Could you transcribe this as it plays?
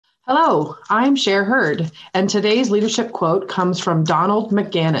Hello, I'm Cher Hurd, and today's leadership quote comes from Donald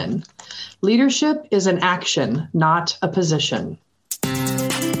McGannon. Leadership is an action, not a position.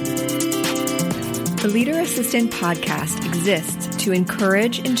 The Leader Assistant podcast exists to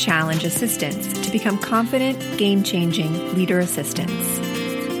encourage and challenge assistants to become confident, game-changing leader assistants.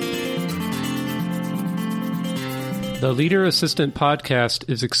 The Leader Assistant podcast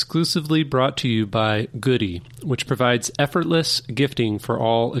is exclusively brought to you by Goody, which provides effortless gifting for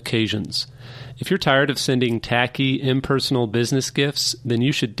all occasions. If you're tired of sending tacky, impersonal business gifts, then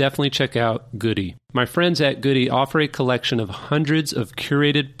you should definitely check out Goody. My friends at Goody offer a collection of hundreds of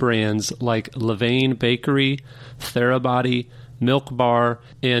curated brands like Levain Bakery, Therabody, Milk Bar,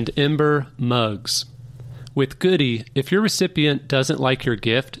 and Ember mugs. With Goody, if your recipient doesn't like your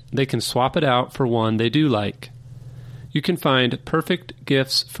gift, they can swap it out for one they do like. You can find perfect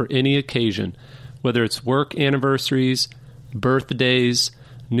gifts for any occasion, whether it's work anniversaries, birthdays,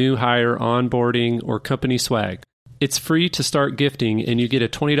 new hire onboarding, or company swag. It's free to start gifting, and you get a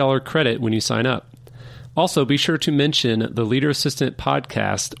 $20 credit when you sign up. Also, be sure to mention the Leader Assistant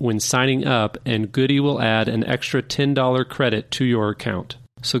podcast when signing up, and Goody will add an extra $10 credit to your account.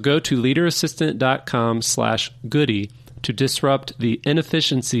 So go to leaderassistant.com/goody to disrupt the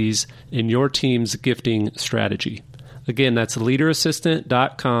inefficiencies in your team's gifting strategy. Again, that's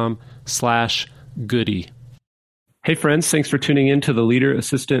leaderassistant.com/goody. Hey friends, thanks for tuning in to the Leader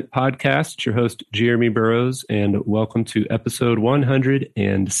Assistant podcast. It's your host, Jeremy Burrows, and welcome to episode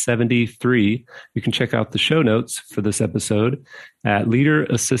 173. You can check out the show notes for this episode at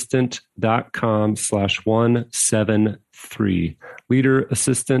leaderassistant.com/173.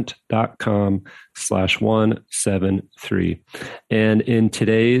 leaderassistant.com/173. And in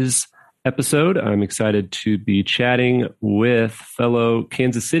today's episode, I'm excited to be chatting with fellow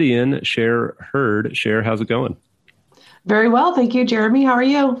Kansas Cityan, Cher Hurd. Cher, how's it going? Very well, thank you, Jeremy. How are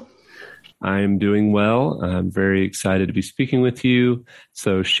you? I'm doing well. I'm very excited to be speaking with you.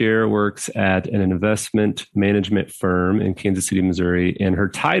 So Cher works at an investment management firm in Kansas City, Missouri, and her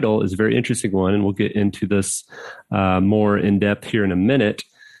title is a very interesting one, and we'll get into this more in depth here in a minute.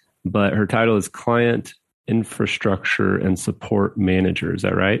 But her title is Client Infrastructure and Support Manager. Is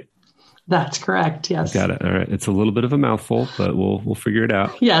that right? That's correct. Yes. Got it. All right. It's a little bit of a mouthful, but we'll figure it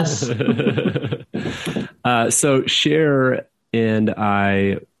out. Yes. So Cher and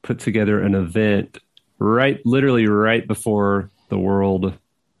I put together an event literally right before the world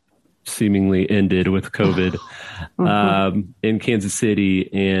seemingly ended with COVID in Kansas City.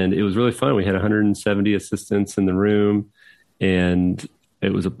 And it was really fun. We had 170 assistants in the room, and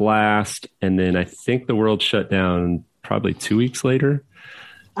it was a blast. And then I think the world shut down probably 2 weeks later.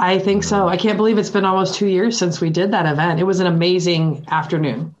 I think so. I can't believe it's been almost 2 years since we did that event. It was an amazing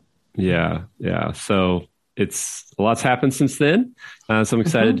afternoon. Yeah. So a lot's happened since then. So I'm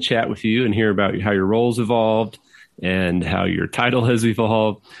excited to chat with you and hear about how your roles evolved and how your title has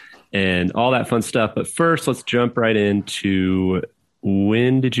evolved and all that fun stuff. But first, let's jump right into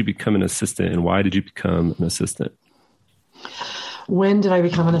when did you become an assistant and why did you become an assistant? When did I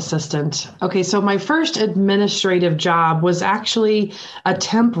become an assistant? Okay, so my first administrative job was actually a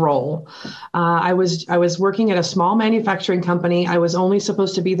temp role. I was working at a small manufacturing company. I was only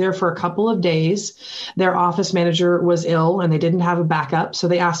supposed to be there for a couple of days. Their office manager was ill and they didn't have a backup, so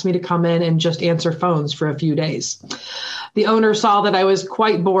they asked me to come in and just answer phones for a few days. The owner saw that I was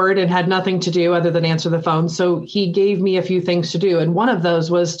quite bored and had nothing to do other than answer the phone, so he gave me a few things to do. And one of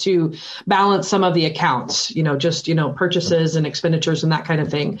those was to balance some of the accounts, purchases and expenditures and that kind of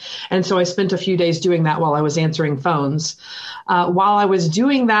thing. And so I spent a few days doing that while I was answering phones. While I was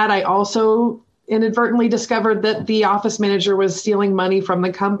doing that, I also inadvertently discovered that the office manager was stealing money from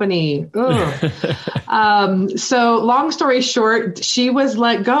the company. So long story short, she was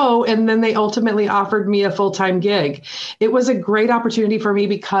let go, and then they ultimately offered me a full-time gig. It was a great opportunity for me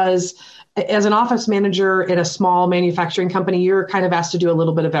because as an office manager in a small manufacturing company, you're kind of asked to do a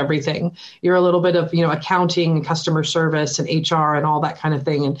little bit of everything. You're a little bit of, accounting and customer service and HR and all that kind of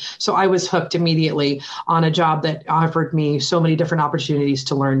thing. And so I was hooked immediately on a job that offered me so many different opportunities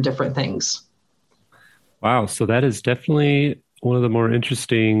to learn different things. Wow. So that is definitely one of the more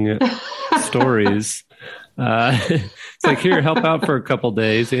interesting stories. It's like, here, help out for a couple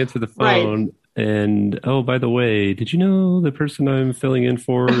days, answer the phone. Right. And, oh, by the way, did you know the person I'm filling in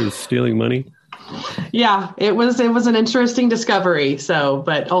for is stealing money? Yeah, it was an interesting discovery. So,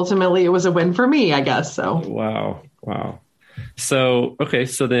 but ultimately it was a win for me, I guess. So, wow. So, okay.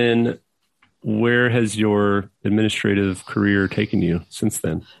 So then where has your administrative career taken you since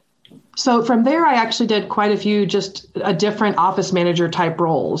then? So from there, I actually did quite a few just a different office manager type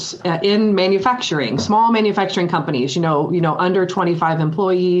roles in manufacturing, small manufacturing companies, under 25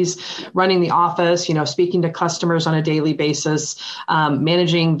 employees, running the office, speaking to customers on a daily basis,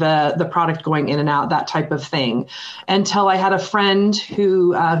 managing the product going in and out, that type of thing. Until I had a friend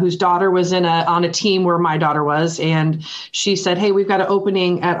whose daughter was on a team where my daughter was, and she said, "Hey, we've got an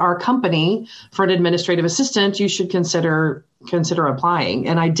opening at our company for an administrative assistant. You should consider applying."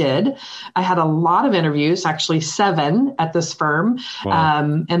 And I did. I had a lot of interviews, actually 7 at this firm.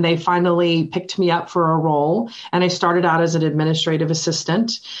 Wow. And they finally picked me up for a role. And I started out as an administrative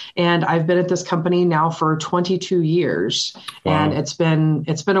assistant. And I've been at this company now for 22 years. Wow. And it's been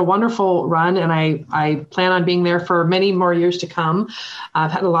a wonderful run. And I plan on being there for many more years to come.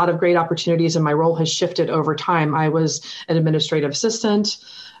 I've had a lot of great opportunities, and my role has shifted over time. I was an administrative assistant,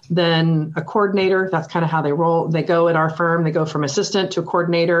 then a coordinator. That's kind of how they roll. They go at our firm. They go from assistant to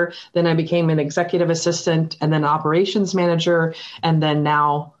coordinator. Then I became an executive assistant, and then operations manager, and then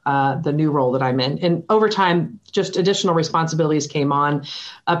now the new role that I'm in. And over time, just additional responsibilities came on,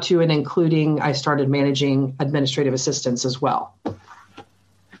 up to and including I started managing administrative assistants as well.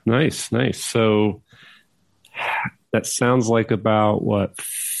 Nice. So that sounds like about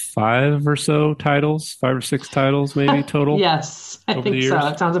 5 or 6 titles maybe total? Yes, I think so.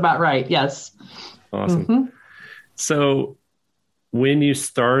 That sounds about right. Yes. Awesome. Mm-hmm. So when you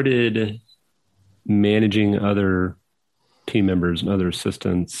started managing other team members and other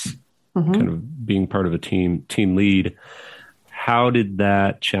assistants, kind of being part of a team lead, how did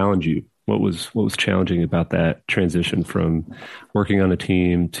that challenge you? What was challenging about that transition from working on a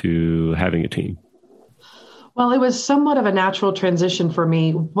team to having a team? Well, it was somewhat of a natural transition for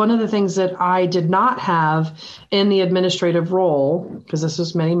me. One of the things that I did not have in the administrative role, because this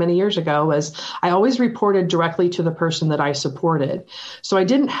was many, many years ago, was I always reported directly to the person that I supported. So I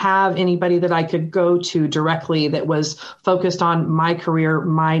didn't have anybody that I could go to directly that was focused on my career,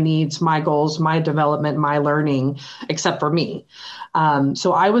 my needs, my goals, my development, my learning, except for me.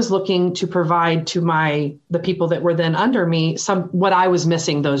 So I was looking to provide to the people that were then under me what I was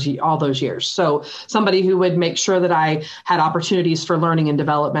missing all those years. So somebody who would make sure that I had opportunities for learning and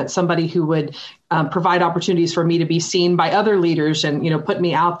development, somebody who would provide opportunities for me to be seen by other leaders and, put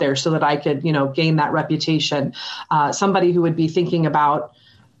me out there so that I could, gain that reputation. Somebody who would be thinking about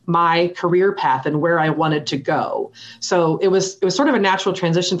my career path and where I wanted to go. So it was sort of a natural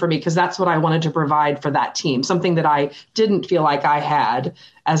transition for me, because that's what I wanted to provide for that team, something that I didn't feel like I had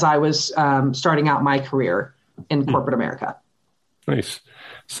as I was starting out my career in corporate America. Nice.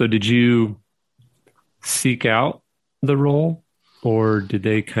 So did you seek out the role, or did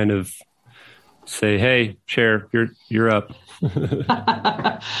they kind of say, "Hey, Cher, you're up"?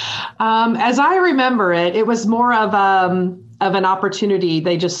 As I remember it, it was more of an opportunity.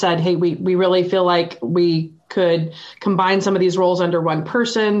 They just said, "Hey, we really feel like we could combine some of these roles under one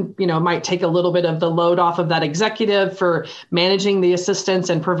person, might take a little bit of the load off of that executive for managing the assistants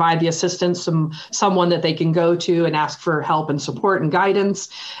and provide the assistants someone that they can go to and ask for help and support and guidance.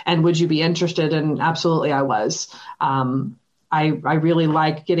 And would you be interested?" And absolutely, I was. I really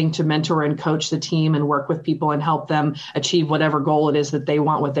like getting to mentor and coach the team and work with people and help them achieve whatever goal it is that they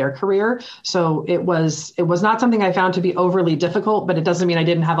want with their career. So it was not something I found to be overly difficult, but it doesn't mean I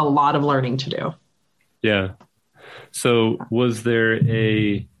didn't have a lot of learning to do. Yeah. So was there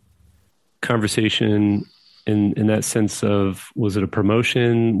a conversation in that sense of, was it a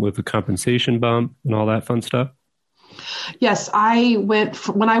promotion with a compensation bump and all that fun stuff? Yes,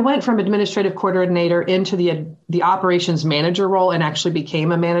 when I went from administrative coordinator into the operations manager role and actually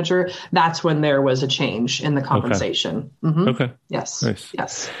became a manager, that's when there was a change in the compensation. Okay. Mm-hmm. Okay. Yes. Nice.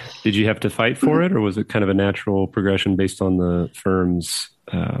 Yes. Did you have to fight for it, or was it kind of a natural progression based on the firm's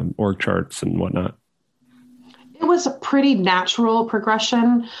org charts and whatnot? It was a pretty natural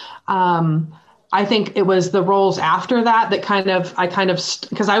progression. I think it was the roles after that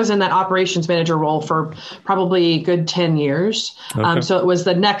because I was in that operations manager role for probably a good 10 years. Okay. So it was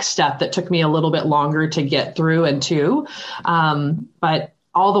the next step that took me a little bit longer to get through and to. But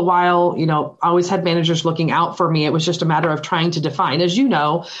all the while, I always had managers looking out for me. It was just a matter of trying to define,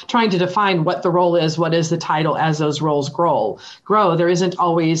 trying to define what the role is, what is the title as those roles grow. There isn't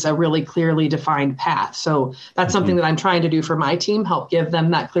always a really clearly defined path. So that's something that I'm trying to do for my team, help give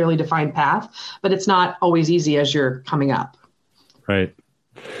them that clearly defined path. But it's not always easy as you're coming up. Right.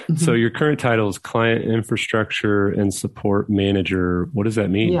 Mm-hmm. So your current title is Client Infrastructure and Support Manager. What does that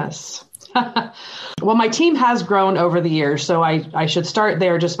mean? Yes. Well, my team has grown over the years, so I should start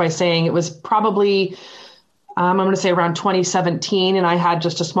there just by saying it was probably I'm going to say around 2017, and I had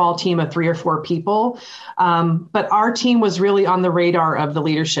just a small team of 3 or 4 people. But our team was really on the radar of the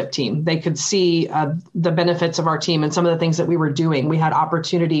leadership team. They could see the benefits of our team and some of the things that we were doing. We had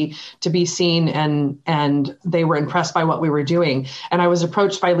opportunity to be seen, and they were impressed by what we were doing. And I was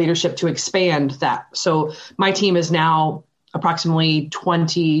approached by leadership to expand that. So my team is now approximately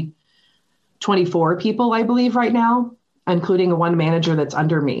 24 people, I believe, right now, including one manager that's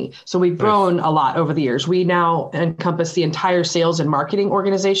under me. So we've grown a lot over the years. We now encompass the entire sales and marketing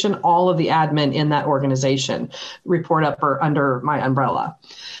organization. All of the admin in that organization report up or under my umbrella.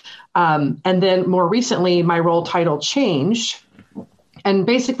 And then more recently, my role title changed. And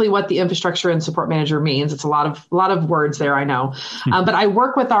basically what the infrastructure and support manager means, it's a lot of words there, I know. But I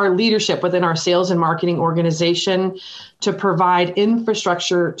work with our leadership within our sales and marketing organization to provide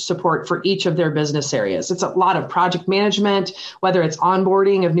infrastructure support for each of their business areas. It's a lot of project management, whether it's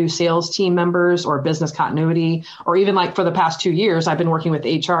onboarding of new sales team members or business continuity, or even like for the past 2 years, I've been working with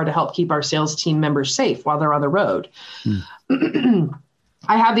HR to help keep our sales team members safe while they're on the road.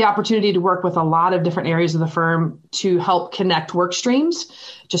 I have the opportunity to work with a lot of different areas of the firm to help connect work streams,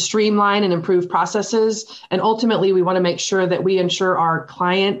 to streamline and improve processes. And ultimately, we want to make sure that we ensure our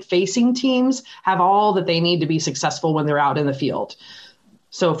client-facing teams have all that they need to be successful when they're out in the field.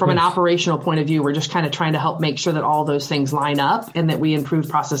 So from an operational point of view, we're just kind of trying to help make sure that all those things line up and that we improve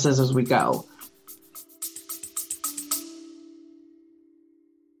processes as we go.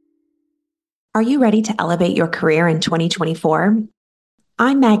 Are you ready to elevate your career in 2024?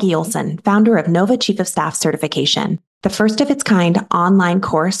 I'm Maggie Olson, founder of Nova Chief of Staff Certification, the first of its kind online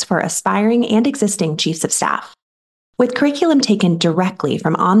course for aspiring and existing chiefs of staff. With curriculum taken directly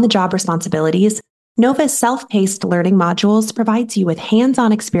from on-the-job responsibilities, Nova's self-paced learning modules provides you with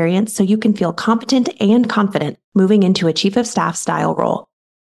hands-on experience so you can feel competent and confident moving into a chief of staff style role.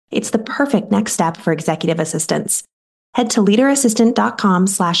 It's the perfect next step for executive assistants. Head to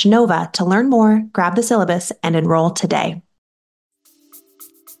leaderassistant.com/Nova to learn more, grab the syllabus, and enroll today.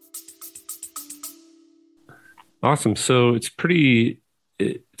 Awesome. So it's a pretty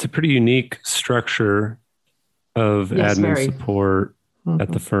unique structure of admin support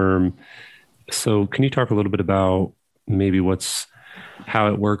at the firm. So can you talk a little bit about maybe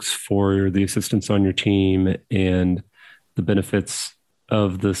how it works for the assistants on your team and the benefits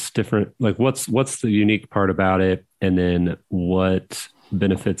of this different, like what's the unique part about it? And then what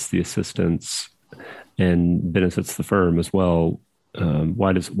benefits the assistants and benefits the firm as well?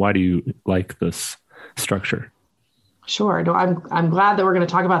 Why do you like this structure? Sure. No, I'm glad that we're going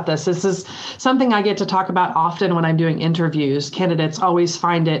to talk about this. This is something I get to talk about often when I'm doing interviews. Candidates always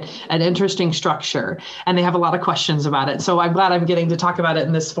find it an interesting structure, and they have a lot of questions about it. So I'm glad I'm getting to talk about it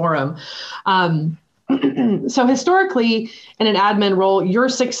in this forum. So historically, in an admin role, your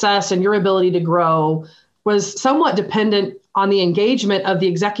success and your ability to grow was somewhat dependent on the engagement of the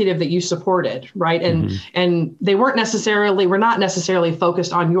executive that you supported, right? And they were not necessarily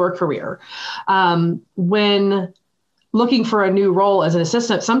focused on your career. When looking for a new role as an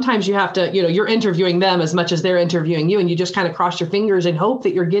assistant, sometimes you have to, you're interviewing them as much as they're interviewing you, and you just kind of cross your fingers and hope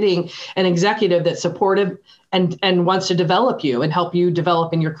that you're getting an executive that's supportive and wants to develop you and help you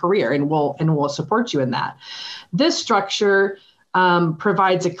develop in your career, and will support you in that. This structure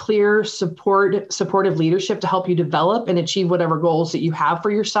provides a clear supportive leadership to help you develop and achieve whatever goals that you have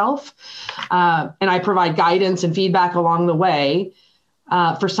for yourself. And I provide guidance and feedback along the way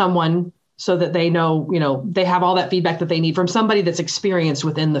for someone, so that they know, they have all that feedback that they need from somebody that's experienced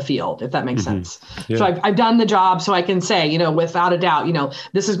within the field, if that makes sense. Yeah. So I've done the job, so I can say, without a doubt,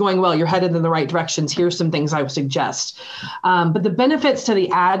 this is going well, you're headed in the right directions. Here's some things I would suggest. But the benefits to the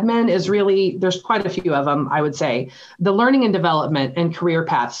admin is really, there's quite a few of them, I would say. The learning and development and career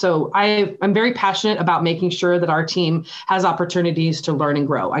paths. So I'm very passionate about making sure that our team has opportunities to learn and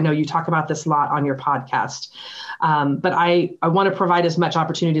grow. I know you talk about this a lot on your podcast. But I want to provide as much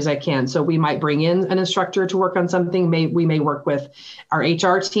opportunity as I can. So we might bring in an instructor to work on something. We may work with our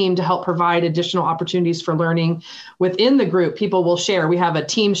HR team to help provide additional opportunities for learning. Within the group, people will share. We have a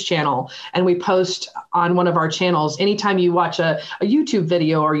Teams channel, and we post on one of our channels. Anytime you watch a YouTube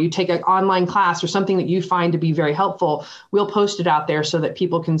video or you take an online class or something that you find to be very helpful, we'll post it out there so that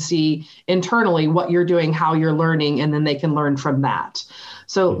people can see internally what you're doing, how you're learning, and then they can learn from that.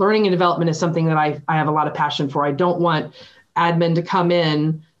 So learning and development is something that I have a lot of passion for. I don't want admin to come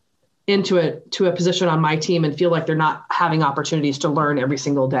into a position on my team and feel like they're not having opportunities to learn every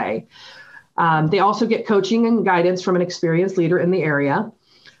single day. They also get coaching and guidance from an experienced leader in the area.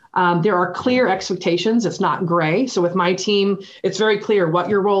 There are clear expectations. It's not gray. So with my team, it's very clear what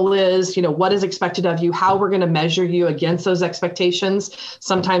your role is, what is expected of you, how we're going to measure you against those expectations.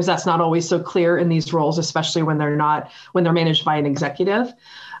 Sometimes that's not always so clear in these roles, especially when they're managed by an executive.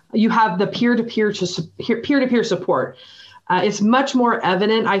 You have the peer-to-peer support. It's much more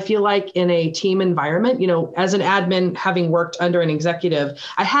evident, I feel like, in a team environment. As an admin, having worked under an executive,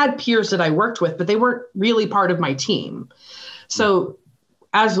 I had peers that I worked with, but they weren't really part of my team. So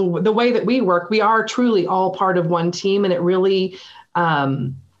as the way that we work, we are truly all part of one team, and it really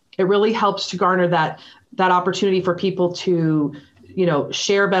helps to garner that opportunity for people to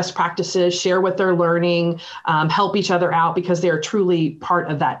share best practices, share what they're learning, help each other out, because they're truly part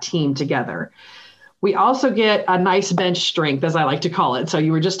of that team together. We also get a nice bench strength, as I like to call it. So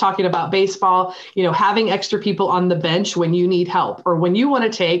you were just talking about baseball, having extra people on the bench when you need help, or when you want to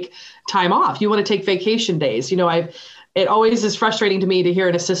take time off, you want to take vacation days. It always is frustrating to me to hear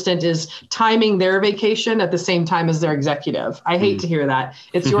an assistant is timing their vacation at the same time as their executive. I hate to hear that.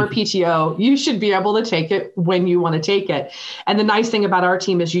 It's your PTO. You should be able to take it when you want to take it. And the nice thing about our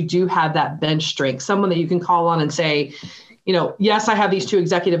team is you do have that bench strength, someone that you can call on and say, yes, I have these two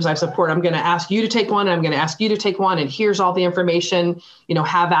executives I support. I'm going to ask you to take one, and I'm going to ask you to take one. And here's all the information,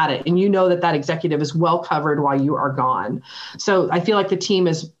 have at it. And that executive is well covered while you are gone. So I feel like the team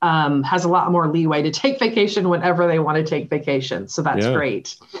has a lot more leeway to take vacation whenever they want to take vacation. So that's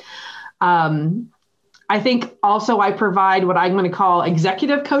great. I think also I provide what I'm going to call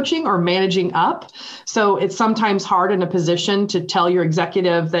executive coaching or managing up. So it's sometimes hard in a position to tell your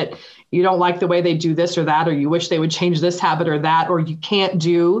executive that you don't like the way they do this or that, or you wish they would change this habit or that, or you can't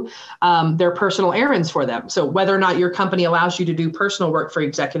do their personal errands for them. So whether or not your company allows you to do personal work for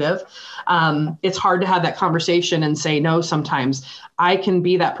executive, it's hard to have that conversation and say no sometimes. I can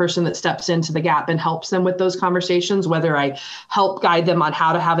be that person that steps into the gap and helps them with those conversations, whether I help guide them on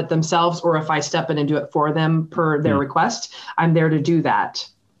how to have it themselves, or if I step in and do it for them per their request, I'm there to do that.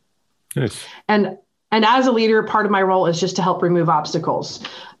 Nice. And as a leader, part of my role is just to help remove obstacles.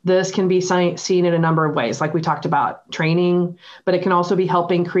 This can be seen in a number of ways, like we talked about training, but it can also be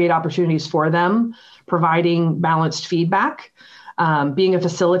helping create opportunities for them, providing balanced feedback, being a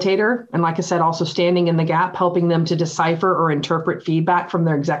facilitator, and like I said, also standing in the gap, helping them to decipher or interpret feedback from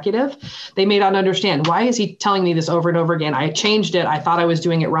their executive. They may not understand, why is he telling me this over and over again? I changed it. I thought I was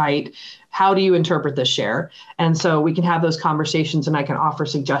doing it right. How do you interpret this, Cher? And so we can have those conversations, and I can offer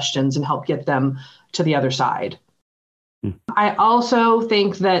suggestions and help get them to the other side. I also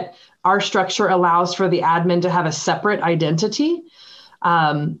think that our structure allows for the admin to have a separate identity.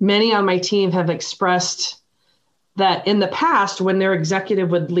 Many on my team have expressed that in the past, when their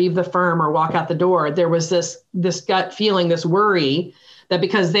executive would leave the firm or walk out the door, there was this gut feeling, this worry that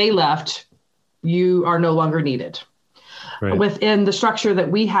because they left, you are no longer needed. Right. Within the structure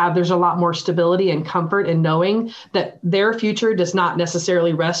that we have, there's a lot more stability and comfort in knowing that their future does not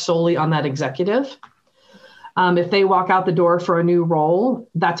necessarily rest solely on that executive. If they walk out the door for a new role,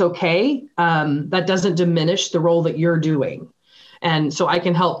 that's okay. That doesn't diminish the role that you're doing. And so I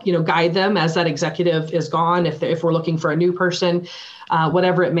can help, guide them as that executive is gone, if we're looking for a new person,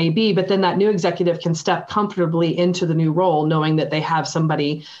 whatever it may be. But then that new executive can step comfortably into the new role, knowing that they have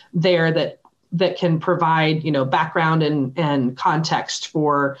somebody there that can provide, background and context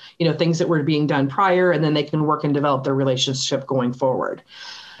for, things that were being done prior, and then they can work and develop their relationship going forward.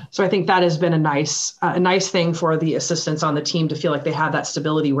 So I think that has been a nice thing for the assistants on the team to feel like they have that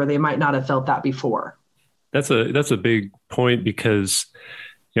stability where they might not have felt that before. That's a big point, because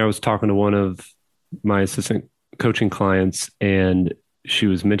I was talking to one of my assistant coaching clients, and she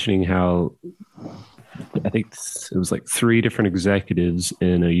was mentioning how I think it was like 3 different executives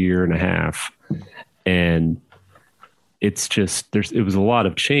in a year and a half, and it's just it was a lot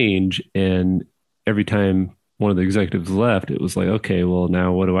of change, and every time one of the executives left, it was like, okay, well,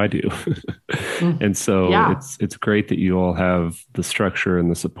 now what do I do? And so it's great that you all have the structure and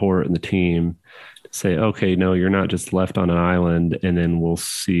the support and the team to say, okay, no, you're not just left on an island, and then we'll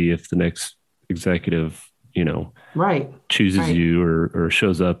see if the next executive, chooses you or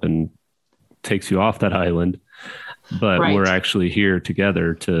shows up and takes you off that island. But we're actually here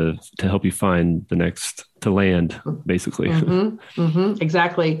together to help you find the next to land, basically.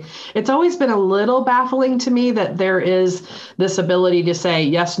 Exactly. It's always been a little baffling to me that there is this ability to say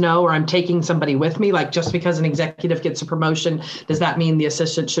yes, no, or I'm taking somebody with me. Like, just because an executive gets a promotion, does that mean the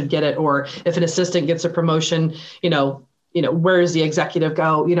assistant should get it? Or if an assistant gets a promotion, where does the executive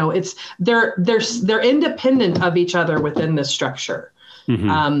go? It's they're independent of each other within this structure.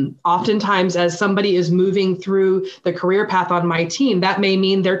 Oftentimes, as somebody is moving through the career path on my team, that may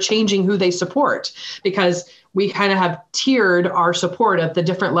mean they're changing who they support, because we kind of have tiered our support of the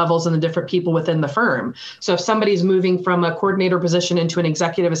different levels and the different people within the firm. So if somebody's moving from a coordinator position into an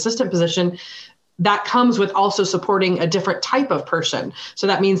executive assistant position, that comes with also supporting a different type of person. So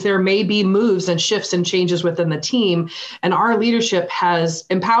that means there may be moves and shifts and changes within the team. And our leadership has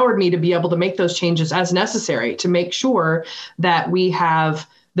empowered me to be able to make those changes as necessary to make sure that we have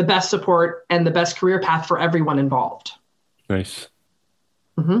the best support and the best career path for everyone involved. Nice.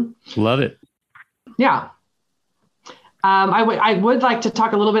 Mm-hmm. Love it. Yeah. I would like to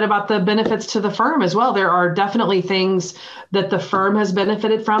talk a little bit about the benefits to the firm as well. There are definitely things that the firm has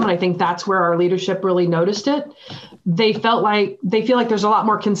benefited from, and I think that's where our leadership really noticed it. They feel like there's a lot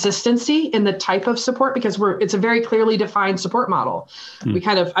more consistency in the type of support because it's a very clearly defined support model.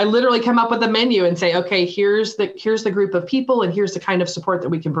 I literally come up with a menu and say, okay, here's the group of people, and here's the kind of support that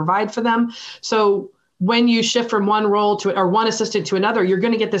we can provide for them. So when you shift from one role or one assistant to another, you're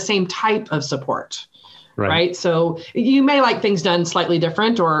going to get the same type of support. Right. So you may like things done slightly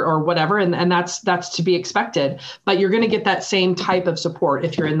different or whatever, and that's to be expected, but you're going to get that same type of support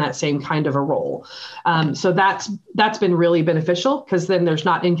if you're in that same kind of a role. So that's been really beneficial because then there's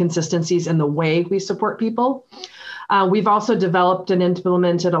not inconsistencies in the way we support people. We've also developed and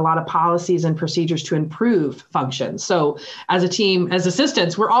implemented a lot of policies and procedures to improve functions. So as a team, as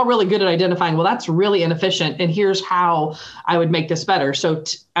assistants, we're all really good at identifying, well, that's really inefficient, and here's how I would make this better. So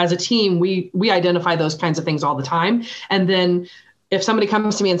as a team, we identify those kinds of things all the time. And then if somebody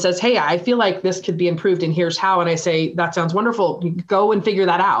comes to me and says, hey, I feel like this could be improved and here's how, and I say, that sounds wonderful, go and figure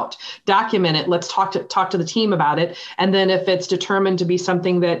that out, document it, let's talk to the team about it. And then if it's determined to be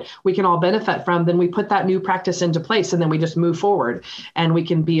something that we can all benefit from, then we put that new practice into place and then we just move forward and we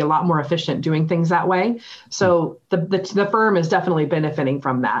can be a lot more efficient doing things that way. So the firm is definitely benefiting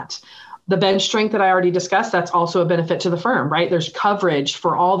from that. The bench strength that I already discussed, that's also a benefit to the firm, right? There's coverage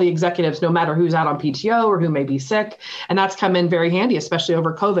for all the executives, no matter who's out on PTO or who may be sick. And that's come in very handy, especially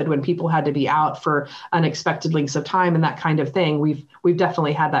over COVID when people had to be out for unexpected lengths of time and that kind of thing. We've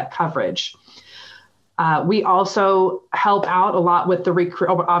definitely had that coverage. We also help out a lot with the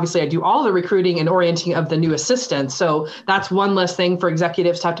obviously I do all the recruiting and orienting of the new assistants. So that's one less thing for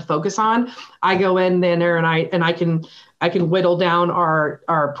executives to have to focus on. I go in there and I can whittle down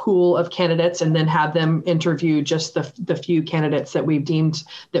our pool of candidates and then have them interview just the few candidates that we've deemed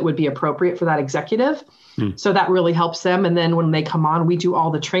that would be appropriate for that executive. So that really helps them. And then when they come on, we do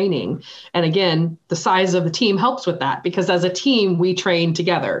all the training. And again, the size of the team helps with that because as a team, we train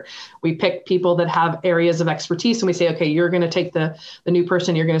together. We pick people that have areas of expertise and we say, okay, you're going to take the new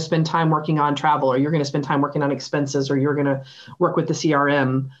person, you're going to spend time working on travel, or you're going to spend time working on expenses, or you're going to work with the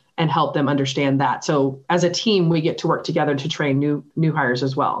CRM and help them understand that. So as a team, we get to work together to train new hires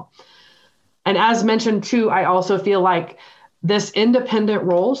as well. And as mentioned too, I also feel like this independent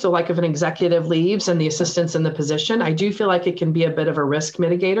role, so like if an executive leaves and the assistant's in the position, I do feel like it can be a bit of a risk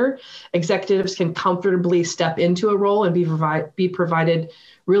mitigator. Executives can comfortably step into a role and be provided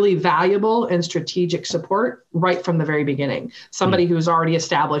really valuable and strategic support right from the very beginning. Somebody who's already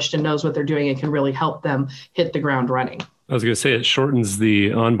established and knows what they're doing and can really help them hit the ground running. I was going to say it shortens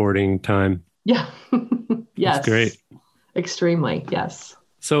the onboarding time. Yeah. Yes. That's great. Extremely. Yes.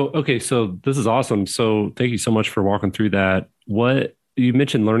 So this is awesome. So thank you so much for walking through that. What you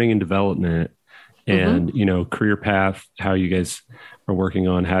mentioned learning and development and, career path, how you guys are working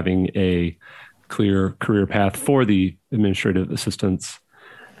on having a clear career path for the administrative assistants.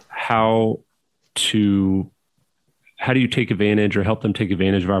 How do you take advantage or help them take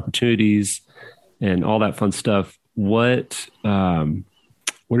advantage of opportunities and all that fun stuff? What are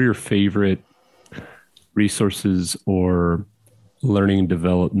your favorite resources or learning and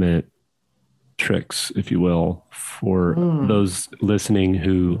development tricks, if you will, for those listening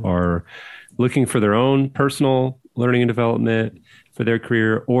who are looking for their own personal learning and development for their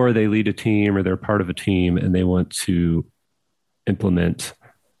career, or they lead a team or they're part of a team and they want to implement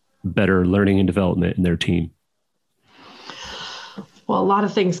better learning and development in their team? Well, a lot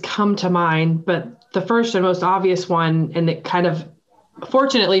of things come to mind, but the first and most obvious one, and it kind of,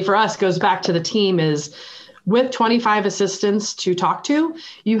 fortunately for us, goes back to the team, is with 25 assistants to talk to,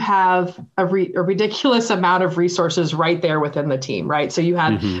 you have a ridiculous amount of resources right there within the team, right? So you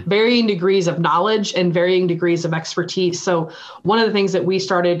have varying degrees of knowledge and varying degrees of expertise. So one of the things that we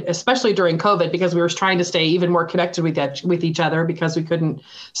started, especially during COVID, because we were trying to stay even more connected with each other because we couldn't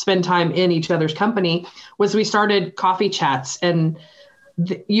spend time in each other's company, was we started coffee chats. And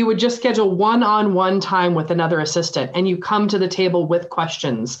you would just schedule one-on-one time with another assistant, and you come to the table with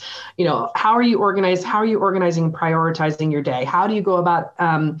questions. How are you organized? How are you organizing, prioritizing your day? How do you go about,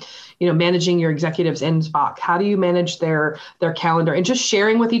 managing your executives' inbox? How do you manage their calendar? And just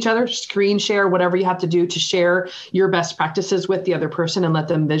sharing with each other, screen share, whatever you have to do to share your best practices with the other person and let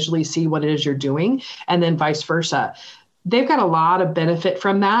them visually see what it is you're doing, and then vice versa. They've got a lot of benefit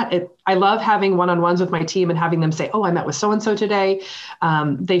from that. I love having one-on-ones with my team and having them say, oh, I met with so-and-so today.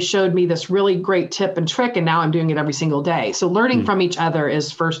 They showed me this really great tip and trick, and now I'm doing it every single day. So learning from each other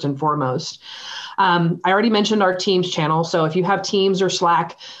is first and foremost. I already mentioned our Teams channel. So if you have Teams or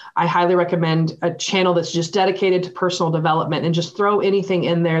Slack, I highly recommend a channel that's just dedicated to personal development, and just throw anything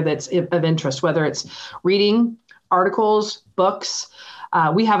in there that's of interest, whether it's reading, articles, books.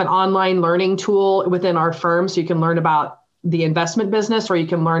 We have an online learning tool within our firm, so you can learn about the investment business, or you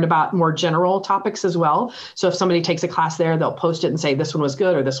can learn about more general topics as well. So if somebody takes a class there, they'll post it and say, this one was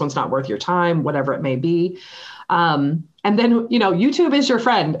good, or this one's not worth your time, whatever it may be. And then, YouTube is your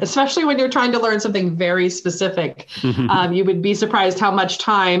friend, especially when you're trying to learn something very specific. You would be surprised how much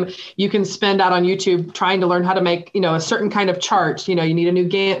time you can spend out on YouTube trying to learn how to make, a certain kind of chart. You need a new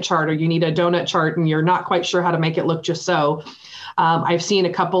Gantt chart, or you need a donut chart, and you're not quite sure how to make it look just so. I've seen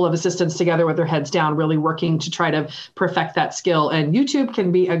a couple of assistants together with their heads down, really working to try to perfect that skill. And YouTube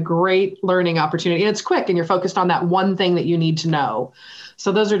can be a great learning opportunity. And it's quick, and you're focused on that one thing that you need to know.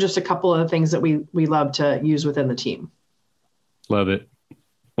 So those are just a couple of the things that we love to use within the team. Love it.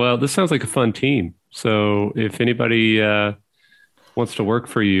 Well, this sounds like a fun team. So if anybody wants to work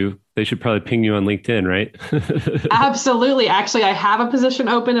for you, they should probably ping you on LinkedIn, right? Absolutely. Actually, I have a position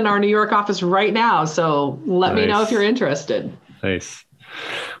open in our New York office right now. So let me know if you're interested. Nice.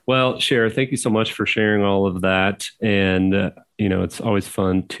 Well, Cher, thank you so much for sharing all of that. And, it's always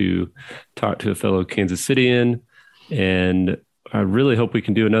fun to talk to a fellow Kansas Cityan. And I really hope we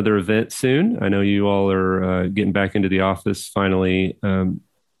can do another event soon. I know you all are getting back into the office finally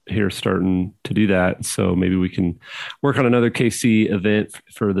here, starting to do that. So maybe we can work on another KC event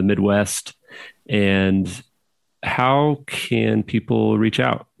for the Midwest. And how can people reach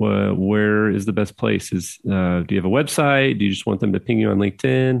out? Where is the best place? Do you have a website? Do you just want them to ping you on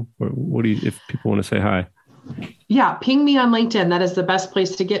LinkedIn? Or what do you, if people want to say hi? Yeah, ping me on LinkedIn. That is the best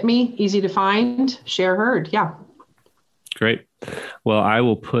place to get me. Easy to find. Cher Hurd. Yeah. Great. Well, I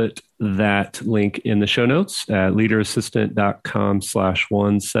will put that link in the show notes at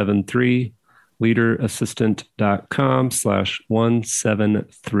leaderassistant.com/173,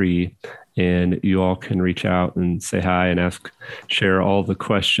 leaderassistant.com/173. And you all can reach out and say hi and share all the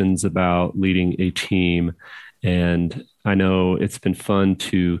questions about leading a team. And I know it's been fun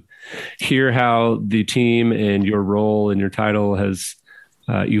to hear how the team and your role and your title has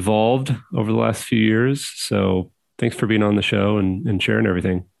evolved over the last few years. So thanks for being on the show and sharing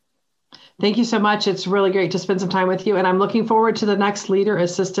everything. Thank you so much. It's really great to spend some time with you. And I'm looking forward to the next Leader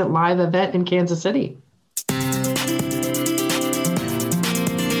Assistant Live event in Kansas City.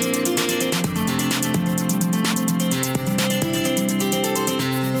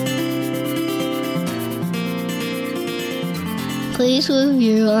 Please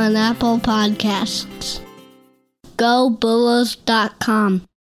review on Apple Podcasts. GoBulls.com